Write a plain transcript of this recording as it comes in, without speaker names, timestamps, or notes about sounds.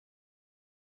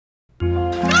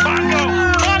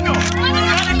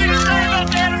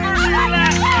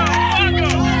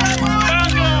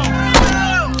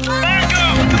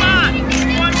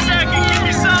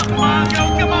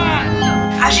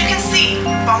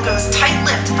Bongo is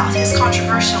tight-lipped about his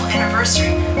controversial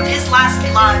anniversary of his last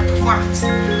live performance,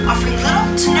 offering little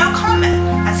to no comment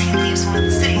as he leaves one of the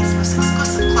city's most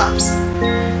exclusive clubs.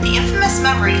 The infamous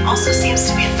memory also seems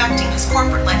to be affecting his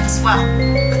corporate life as well,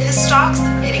 with his stocks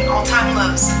hitting all-time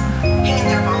lows. Hang in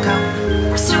there, Bongo.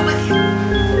 We're still with you.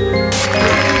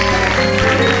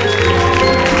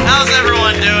 How's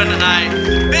everyone doing tonight?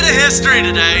 Bit of history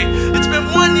today. It's been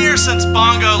 1 year since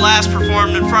Bongo last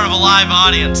performed in front of a live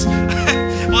audience.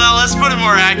 Well, let's put it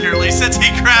more accurately, since he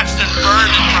crashed and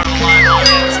burned in front of a live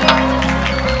audience.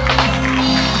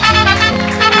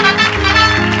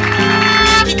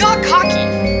 He got cocky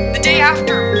the day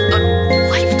after a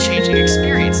life-changing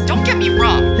experience. Don't get me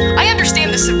wrong, I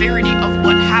understand the severity of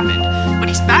what happened, but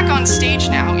he's back on stage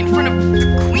now in front of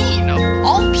the queen of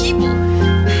all people.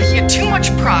 He had too much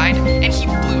pride, and he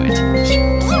blew it. He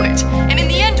blew it, and in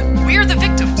the end, we're the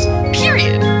victims.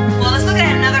 Period. Well, let's look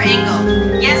at another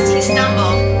angle. Yes, he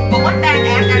stumbled, but one bad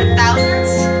act out of thousands?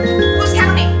 Who's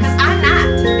counting? Because I'm not.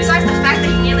 Besides the fact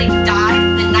that he nearly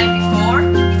died the night before,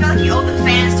 he felt like he owed the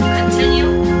fans to continue.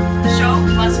 The show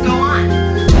must go on.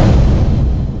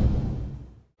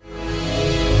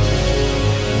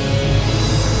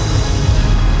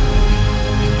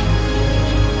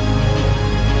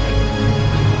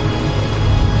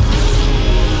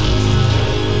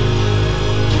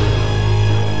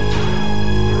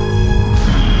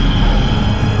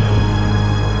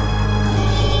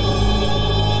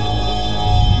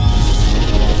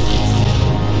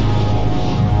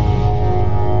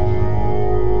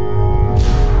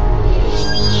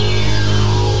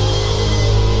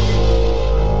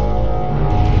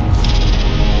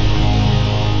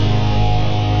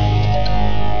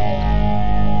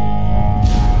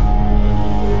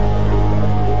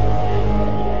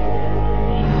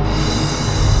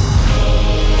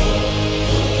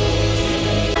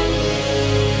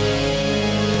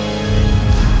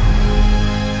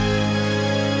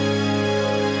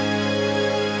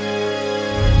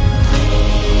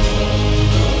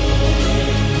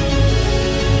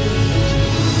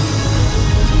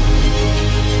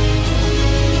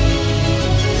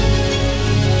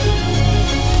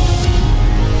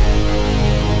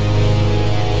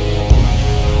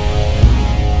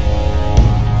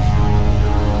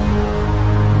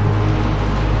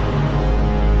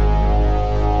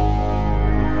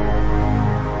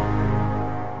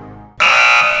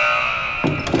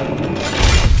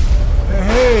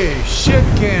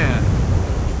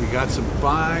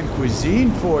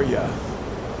 Cuisine for you.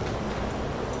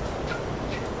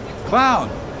 Clown,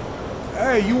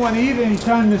 hey, you want to eat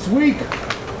anytime this week?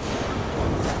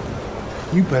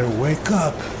 You better wake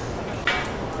up.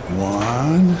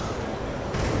 1,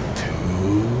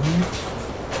 2,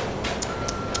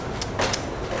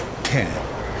 10.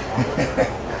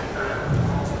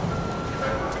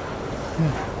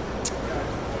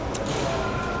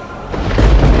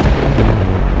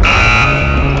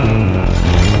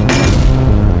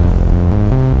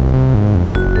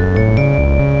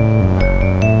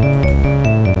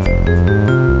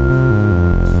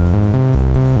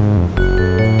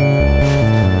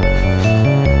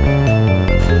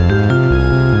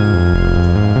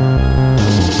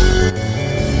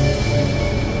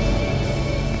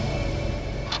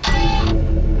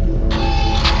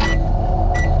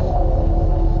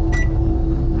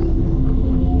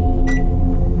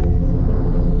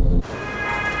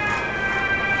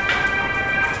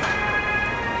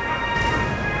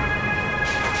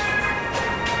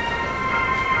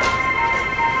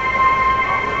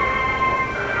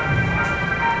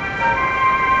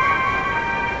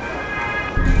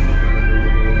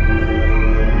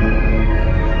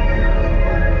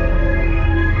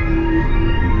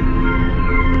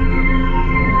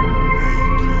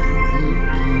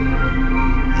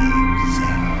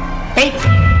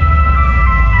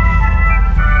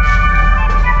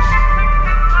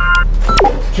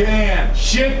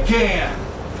 Shit can!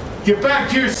 Get back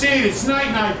to your seat, it's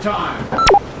night time!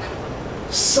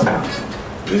 Son of a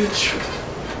bitch.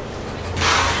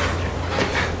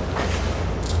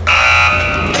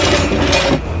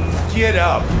 Get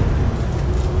up!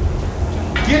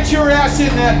 Get your ass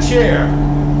in that chair!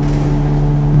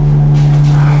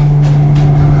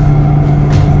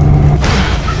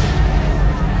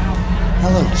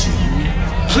 Hello, Gene.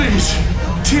 Please,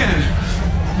 Tin,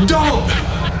 don't!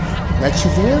 Let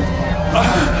you live?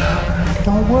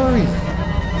 Don't worry.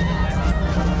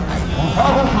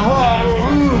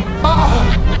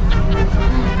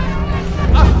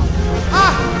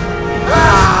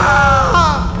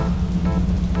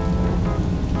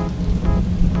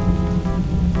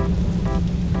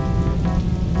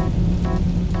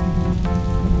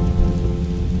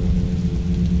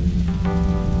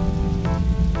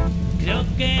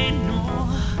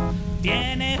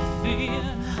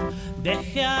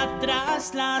 deje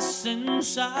atrás la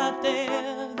sensatez,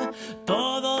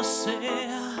 todo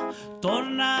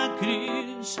torna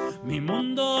gris, mi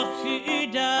mundo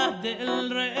gira del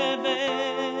revés.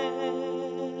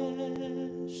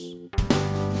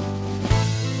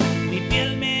 Mi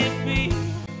piel me